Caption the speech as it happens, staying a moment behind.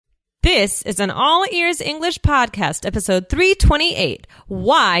This is an All Ears English Podcast, episode 328,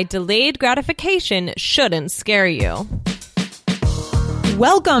 Why Delayed Gratification Shouldn't Scare You.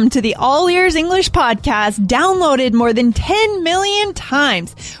 Welcome to the All Ears English Podcast, downloaded more than 10 million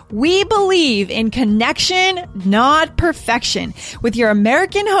times. We believe in connection, not perfection, with your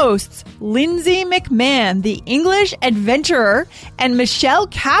American hosts, Lindsay McMahon, the English adventurer, and Michelle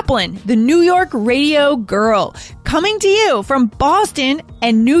Kaplan, the New York radio girl, coming to you from Boston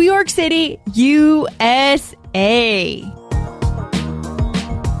and New York City, USA.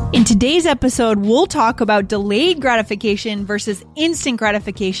 In today's episode, we'll talk about delayed gratification versus instant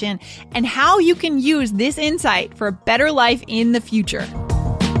gratification and how you can use this insight for a better life in the future.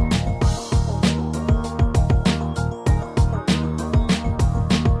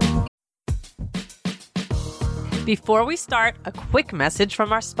 Before we start, a quick message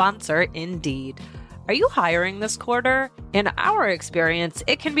from our sponsor, Indeed. Are you hiring this quarter? In our experience,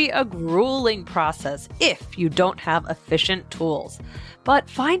 it can be a grueling process if you don't have efficient tools. But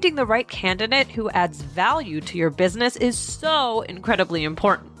finding the right candidate who adds value to your business is so incredibly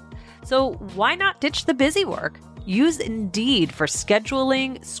important. So why not ditch the busy work? Use Indeed for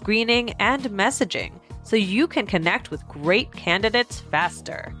scheduling, screening, and messaging so you can connect with great candidates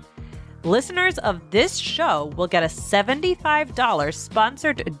faster. Listeners of this show will get a $75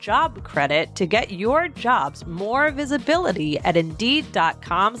 sponsored job credit to get your jobs more visibility at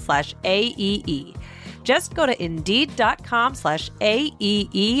Indeed.com/AEE. Just go to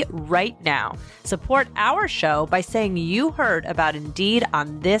Indeed.com/AEE right now. Support our show by saying you heard about Indeed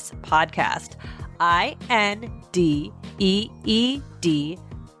on this podcast.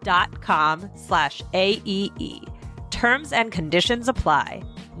 INDEED.com/AEE. Terms and conditions apply.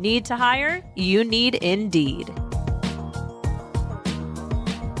 Need to hire? You need Indeed.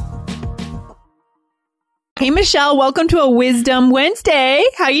 Hey, Michelle, welcome to a Wisdom Wednesday.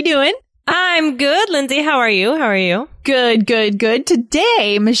 How you doing? I'm good, Lindsay. How are you? Good.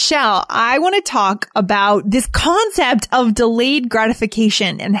 Today, Michelle, I want to talk about this concept of delayed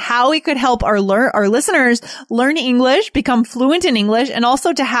gratification and how it could help our listeners learn English, become fluent in English, and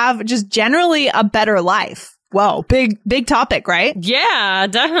also to have just generally a better life. Whoa, big topic, right? Yeah,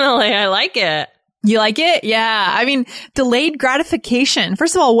 definitely. I like it. You like it? Yeah. I mean, delayed gratification.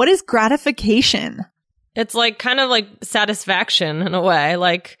 First of all, what is gratification? It's like kind of like satisfaction in a way,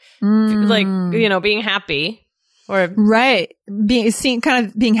 like being happy or right.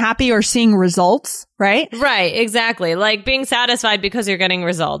 Being happy or seeing results, right? Right, exactly. Like being satisfied because you're getting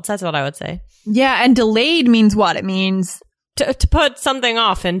results. That's what I would say. Yeah, and delayed means what? It means to put something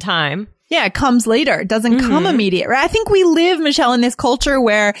off in time. Yeah, it comes later. It doesn't come immediate, right? I think we live, Michelle, in this culture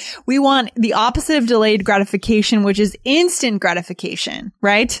where we want the opposite of delayed gratification, which is instant gratification,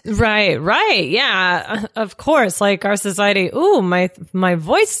 right? Right. Yeah, of course. Like our society. Ooh, my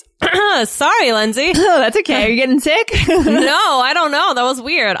voice. Sorry, Lindsay. Oh, that's okay. Are you getting sick? No, I don't know. That was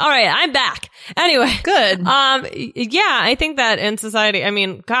weird. All right, I'm back. Anyway. Good. Yeah, I think that in society, I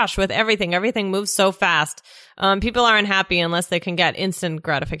mean, gosh, with everything moves so fast. People aren't happy unless they can get instant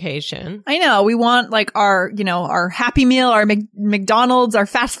gratification. I know. We want like our Happy Meal, our McDonald's, our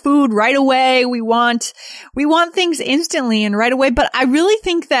fast food right away. We want things instantly and right away. But I really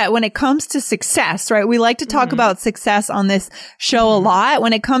think that when it comes to success, right? We like to talk about success on this show a lot.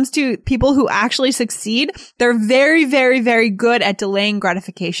 When it comes to people who actually succeed, they're very, very, very good at delaying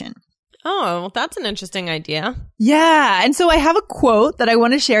gratification. Oh, that's an interesting idea. Yeah. And so I have a quote that I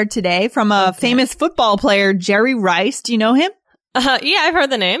want to share today from a famous football player, Jerry Rice. Do you know him? Yeah, I've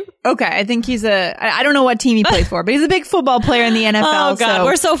heard the name. Okay. I think I don't know what team he plays for, but he's a big football player in the NFL. Oh God,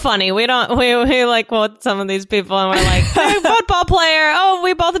 we're so funny. We like quote some of these people and we're like, hey, football player. Oh,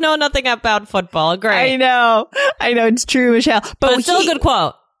 we both know nothing about football. Great. I know. It's true, Michelle. But it's still a good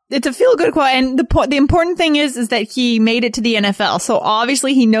quote. It's a feel-good quote. And the important thing is that he made it to the NFL. So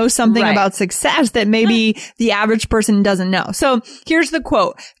obviously he knows something about success that maybe the average person doesn't know. So here's the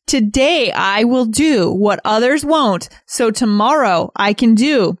quote. Today I will do what others won't. So tomorrow I can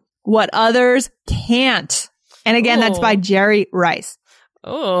do what others can't. And again, that's by Jerry Rice.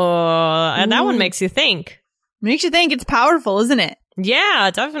 Oh, and that one makes you think. Makes you think. It's powerful, isn't it?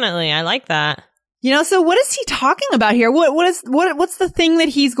 Yeah, definitely. I like that. So what is he talking about here? What's the thing that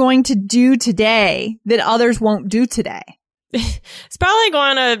he's going to do today that others won't do today? He's probably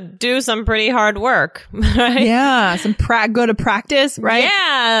going to do some pretty hard work, right? Yeah, go to practice, right?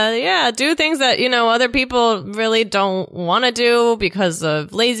 Yeah, do things that, other people really don't want to do because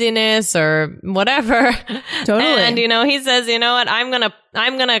of laziness or whatever. Totally. And, he says, you know what, I'm going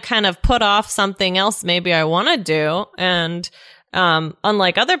to kind of put off something else maybe I want to do and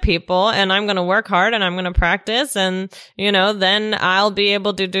unlike other people, and I'm going to work hard and I'm going to practice, and, then I'll be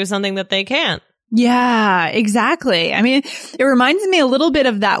able to do something that they can't. Yeah, exactly. I mean, it reminds me a little bit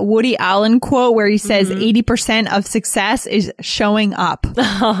of that Woody Allen quote where he says 80% of success is showing up.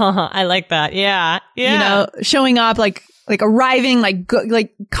 I like that. Yeah. Yeah. Showing up, like arriving, like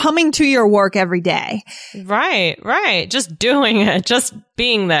coming to your work every day. Right. Just doing it. Just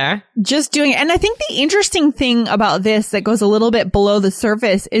being there. Just doing it. And I think the interesting thing about this that goes a little bit below the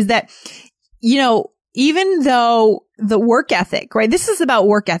surface is that, even though the work ethic, right? This is about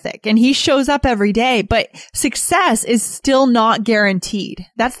work ethic, and he shows up every day, but success is still not guaranteed.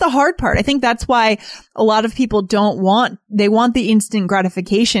 That's the hard part. I think that's why a lot of people they want the instant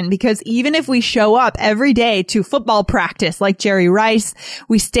gratification, because even if we show up every day to football practice like Jerry Rice,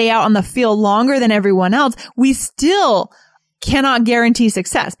 we stay out on the field longer than everyone else, we still cannot guarantee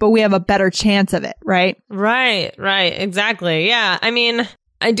success, but we have a better chance of it, right? Right. Exactly. Yeah. I mean,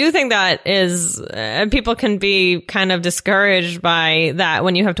 I do think that is, people can be kind of discouraged by that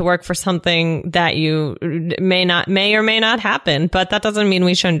when you have to work for something that you may or may not happen, but that doesn't mean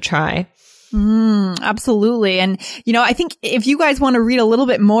we shouldn't try. Absolutely. And, I think if you guys want to read a little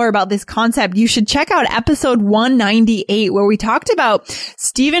bit more about this concept, you should check out episode 198, where we talked about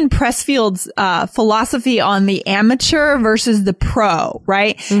Steven Pressfield's philosophy on the amateur versus the pro,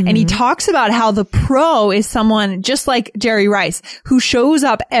 right? Mm-hmm. And he talks about how the pro is someone just like Jerry Rice, who shows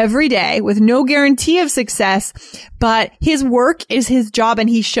up every day with no guarantee of success, but his work is his job and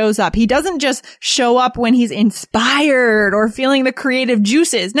he shows up. He doesn't just show up when he's inspired or feeling the creative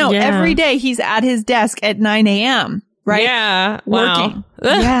juices. No, every day he's at his desk at 9 a.m., right? Yeah. Working. Wow.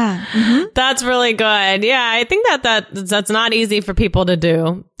 Yeah. Mm-hmm. That's really good. Yeah. I think that's not easy for people to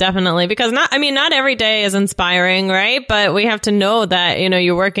do. Definitely. Because not every day is inspiring, right? But we have to know that,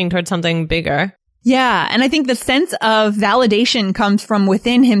 you're working towards something bigger. Yeah. And I think the sense of validation comes from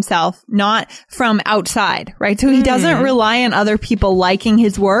within himself, not from outside, right? So he doesn't rely on other people liking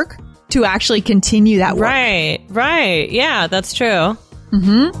his work to actually continue that work. Right. Yeah, that's true.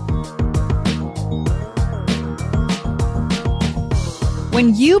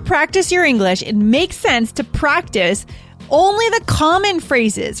 When you practice your English, it makes sense to practice only the common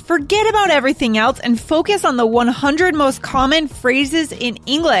phrases. Forget about everything else and focus on the 100 most common phrases in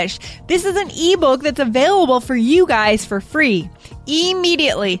English. This is an ebook that's available for you guys for free.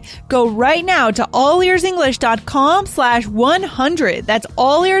 Immediately, go right now to allearsenglish.com/100. That's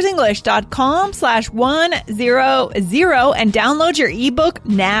allearsenglish.com/100 and download your ebook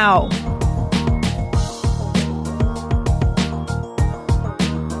now.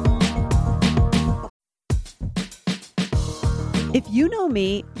 If you know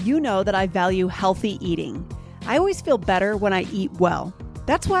me, you know that I value healthy eating. I always feel better when I eat well.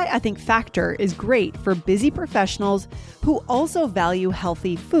 That's why I think Factor is great for busy professionals who also value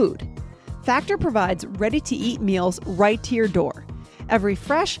healthy food. Factor provides ready-to-eat meals right to your door. Every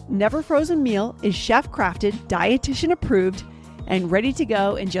fresh, never frozen meal is chef-crafted, dietitian approved, and ready to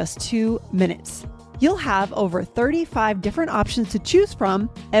go in just 2 minutes. You'll have over 35 different options to choose from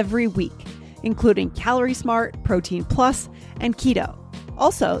every week, including Calorie Smart, Protein Plus, and Keto.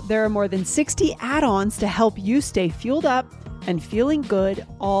 Also, there are more than 60 add-ons to help you stay fueled up and feeling good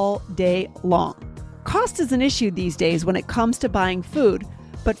all day long. Cost is an issue these days when it comes to buying food,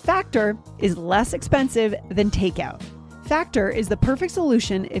 but Factor is less expensive than takeout. Factor is the perfect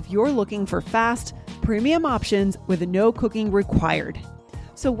solution if you're looking for fast, premium options with no cooking required.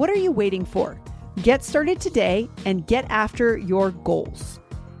 So what are you waiting for? Get started today and get after your goals.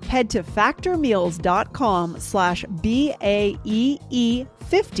 Head to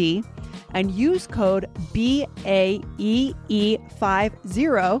factormeals.com/BAEE50 and use code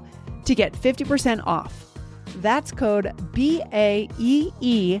BAEE50 to get 50% off. That's code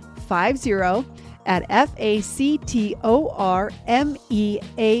BAEE50 at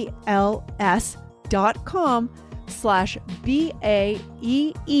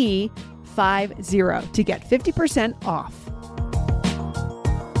to get 50% off.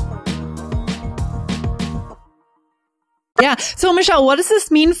 Yeah. So, Michelle, what does this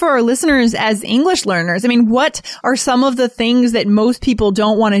mean for our listeners as English learners? I mean, what are some of the things that most people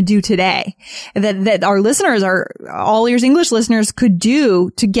don't want to do today that our listeners, our All Ears English listeners, could do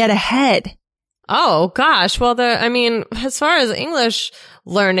to get ahead? Oh, gosh. Well, as far as English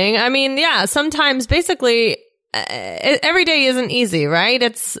learning, sometimes basically every day isn't easy, right?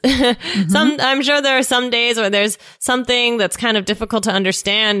 It's I'm sure there are some days where there's something that's kind of difficult to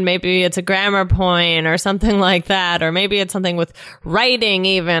understand. Maybe it's a grammar point or something like that, or maybe it's something with writing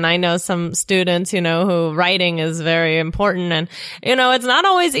even. I know some students, who writing is very important, and, it's not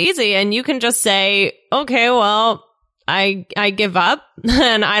always easy, and you can just say, okay, well, I give up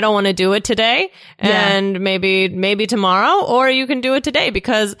and I don't want to do it today, and maybe tomorrow, or you can do it today,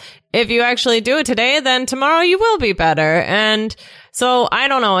 because if you actually do it today, then tomorrow you will be better. And so I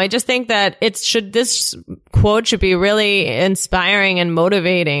don't know. I just think that this quote should be really inspiring and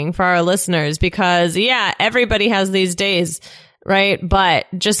motivating for our listeners, because everybody has these days, right? But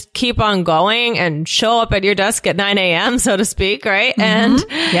just keep on going and show up at your desk at 9 a.m., so to speak, right?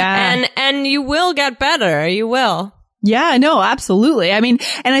 And you will get better. You will. Yeah, no, absolutely. I mean,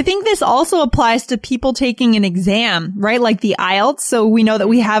 and I think this also applies to people taking an exam, right? Like the IELTS. So we know that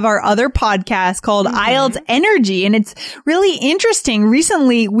we have our other podcast called IELTS Energy, and it's really interesting.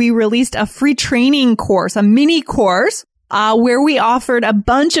 Recently, we released a free training course, a mini course, where we offered a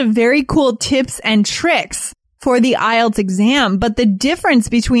bunch of very cool tips and tricks for the IELTS exam. But the difference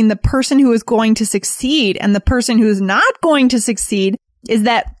between the person who is going to succeed and the person who is not going to succeed is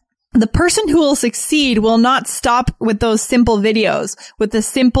that the person who will succeed will not stop with those simple videos, with the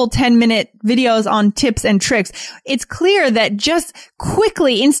simple 10-minute videos on tips and tricks. It's clear that just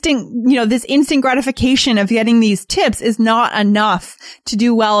quickly this instant gratification of getting these tips is not enough to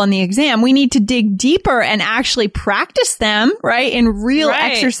do well on the exam. We need to dig deeper and actually practice them, right, in real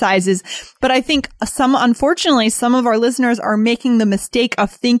exercises. But I think unfortunately, some of our listeners are making the mistake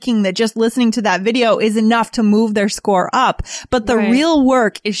of thinking that just listening to that video is enough to move their score up. But the real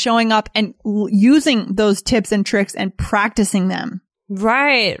work is showing up and using those tips and tricks and practicing them.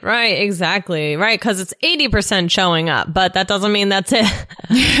 Right, exactly. Right, because it's 80% showing up, but that doesn't mean that's it.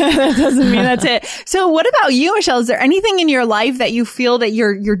 That doesn't mean that's it. So what about you, Michelle? Is there anything in your life that you feel that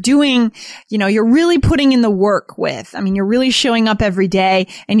you're doing, you're really putting in the work with? I mean, you're really showing up every day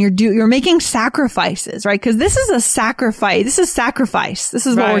and you're making sacrifices, right? Because this is a sacrifice. This is sacrifice. This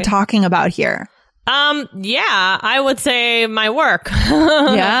is what we're talking about here. I would say my work.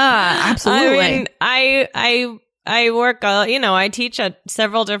 Yeah, absolutely. I mean, I work, I teach at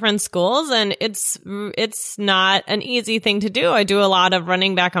several different schools, and it's not an easy thing to do. I do a lot of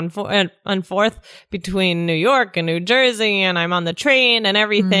running back and forth between New York and New Jersey, and I'm on the train and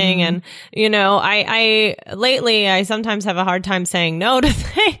everything. And, lately I sometimes have a hard time saying no to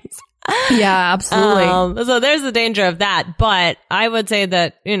things. Yeah, absolutely. So there's the danger of that. But I would say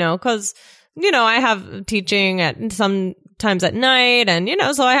that, because I have teaching at sometimes at night, and,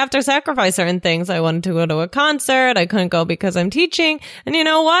 so I have to sacrifice certain things. I wanted to go to a concert. I couldn't go because I'm teaching. And you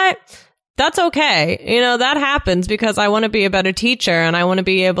know what? That's okay. That happens because I want to be a better teacher, and I want to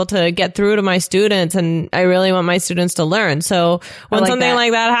be able to get through to my students, and I really want my students to learn. So when something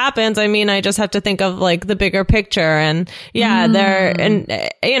like that happens, I mean, I just have to think of like the bigger picture, and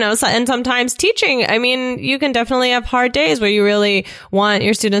and sometimes teaching, I mean, you can definitely have hard days where you really want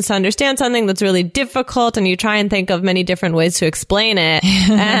your students to understand something that's really difficult, and you try and think of many different ways to explain it.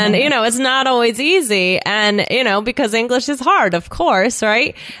 And, it's not always easy. And, because English is hard, of course,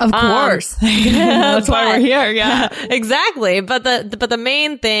 right? Of course. That's why we're here. Yeah, exactly. But the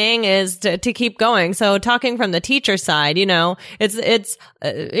main thing is to keep going. So talking from the teacher side, it's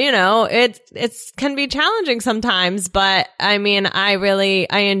can be challenging sometimes, but I mean, I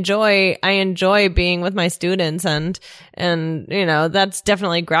enjoy being with my students, and that's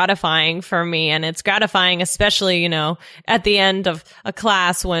definitely gratifying for me. And it's gratifying, especially, at the end of a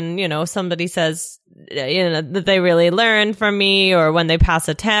class when, somebody says, that they really learn from me, or when they pass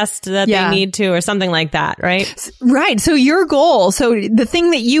a test that they need to, or something like that, right? Right. So your goal, so the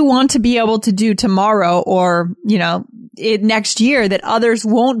thing that you want to be able to do tomorrow, or, next year that others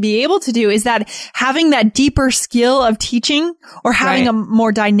won't be able to do, is that having that deeper skill of teaching, or having a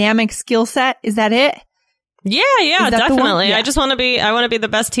more dynamic skill set. Is that it? Yeah, definitely. Yeah. I want to be the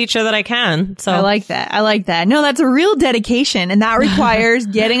best teacher that I can. So I like that. No, that's a real dedication, and that requires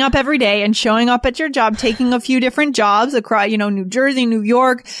getting up every day and showing up at your job, taking a few different jobs across, New Jersey, New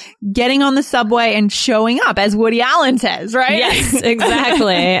York, getting on the subway and showing up, as Woody Allen says, right? Yes,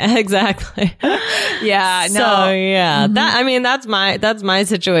 exactly. Yeah, no. So yeah, that's my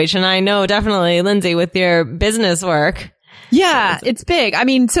situation. I know definitely, Lindsay, with your business work. Yeah, it's big. I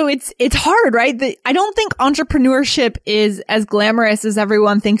mean, so it's hard, right? I don't think entrepreneurship is as glamorous as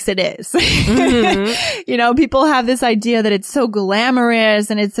everyone thinks it is. Mm-hmm. People have this idea that it's so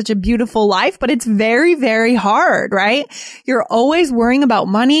glamorous and it's such a beautiful life, but it's very, very hard, right? You're always worrying about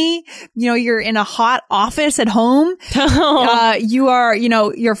money. You're in a hot office at home. You are,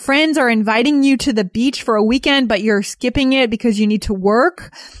 your friends are inviting you to the beach for a weekend, but you're skipping it because you need to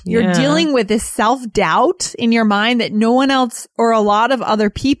work. You're dealing with this self-doubt in your mind that no one else or a lot of other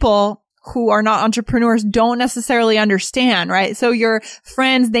people who are not entrepreneurs don't necessarily understand, right? So your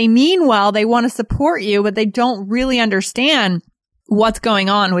friends, they mean well, they want to support you, but they don't really understand what's going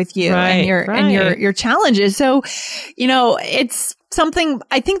on with you and your challenges. So, it's something,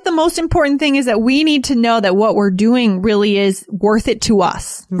 I think the most important thing is that we need to know that what we're doing really is worth it to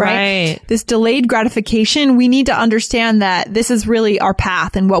us, right? This delayed gratification, we need to understand that this is really our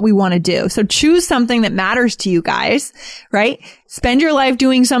path and what we want to do. So choose something that matters to you guys, right? Spend your life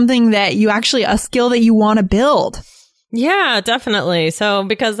doing something that you actually, a skill that you want to build. Yeah, definitely. So,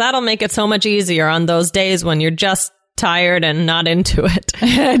 because that'll make it so much easier on those days when you're just tired and not into it.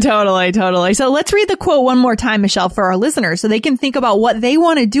 Totally. So let's read the quote one more time, Michelle, for our listeners so they can think about what they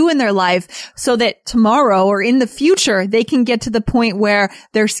want to do in their life so that tomorrow or in the future, they can get to the point where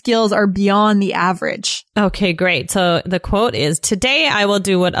their skills are beyond the average. Okay, great. So the quote is, today I will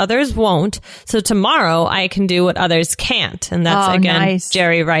do what others won't, so tomorrow I can do what others can't. And that's nice.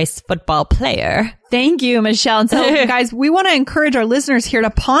 Jerry Rice, football player. Thank you, Michelle. And so, guys, we want to encourage our listeners here to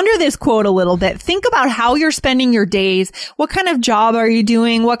ponder this quote a little bit. Think about how you're spending your days. What kind of job are you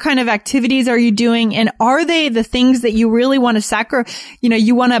doing? What kind of activities are you doing? And are they the things that you really want to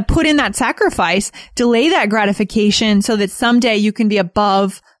you want to put in that sacrifice, delay that gratification so that someday you can be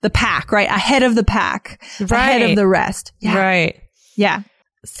above the pack, right? Ahead of the pack, ahead of the rest. Yeah. Right. Yeah.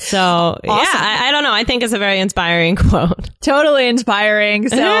 So, awesome. Yeah, I don't know. I think it's a very inspiring quote. Totally inspiring.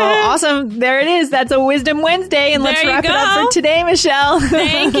 So awesome. There it is. That's a Wisdom Wednesday. And let's wrap it up for today, Michelle.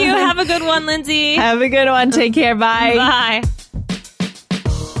 Thank you. Have a good one, Lindsay. Have a good one. Take care. Bye. Bye.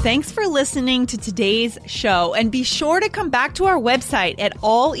 Thanks for listening to today's show. And be sure to come back to our website at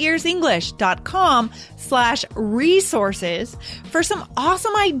allearsenglish.com/resources for some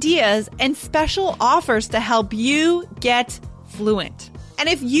awesome ideas and special offers to help you get fluent. And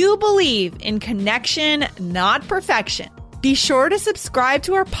if you believe in connection, not perfection, be sure to subscribe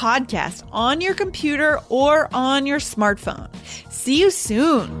to our podcast on your computer or on your smartphone. See you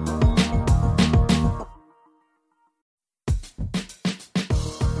soon.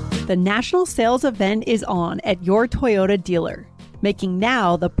 The national sales event is on at your Toyota dealer, making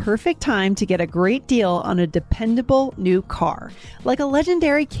now the perfect time to get a great deal on a dependable new car, like a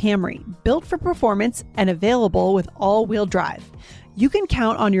legendary Camry, built for performance and available with all-wheel drive. You can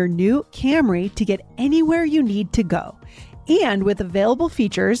count on your new Camry to get anywhere you need to go. And with available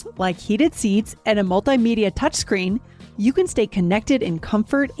features like heated seats and a multimedia touchscreen, you can stay connected in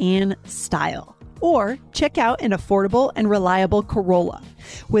comfort and style. Or check out an affordable and reliable Corolla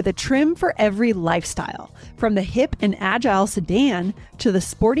with a trim for every lifestyle. From the hip and agile sedan to the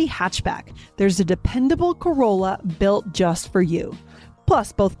sporty hatchback, there's a dependable Corolla built just for you.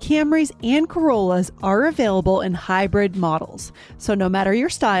 Plus, both Camrys and Corollas are available in hybrid models. So no matter your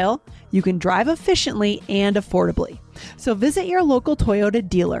style, you can drive efficiently and affordably. So visit your local Toyota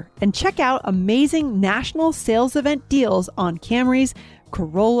dealer and check out amazing national sales event deals on Camrys,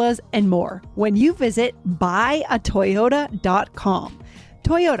 Corollas, and more when you visit buyatoyota.com.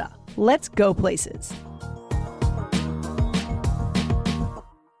 Toyota, let's go places.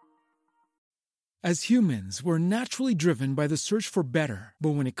 As humans, we're naturally driven by the search for better.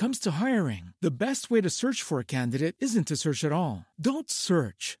 But when it comes to hiring, the best way to search for a candidate isn't to search at all. Don't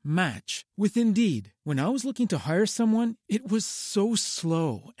search, match with Indeed. When I was looking to hire someone, it was so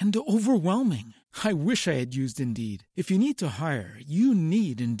slow and overwhelming. I wish I had used Indeed. If you need to hire, you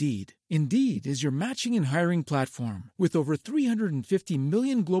need Indeed. Indeed is your matching and hiring platform with over 350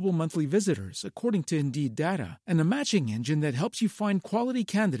 million global monthly visitors, according to Indeed data, and a matching engine that helps you find quality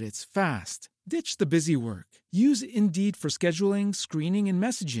candidates fast. Ditch the busy work. Use Indeed for scheduling, screening, and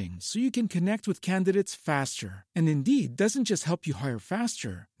messaging so you can connect with candidates faster. And Indeed doesn't just help you hire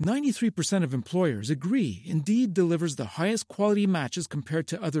faster. 93% of employers agree Indeed delivers the highest quality matches compared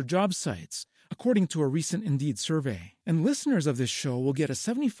to other job sites, according to a recent Indeed survey. And listeners of this show will get a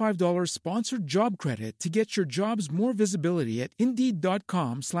 $75 sponsored job credit to get your jobs more visibility at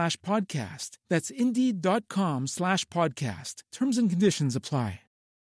Indeed.com/podcast. That's Indeed.com/podcast. Terms and conditions apply.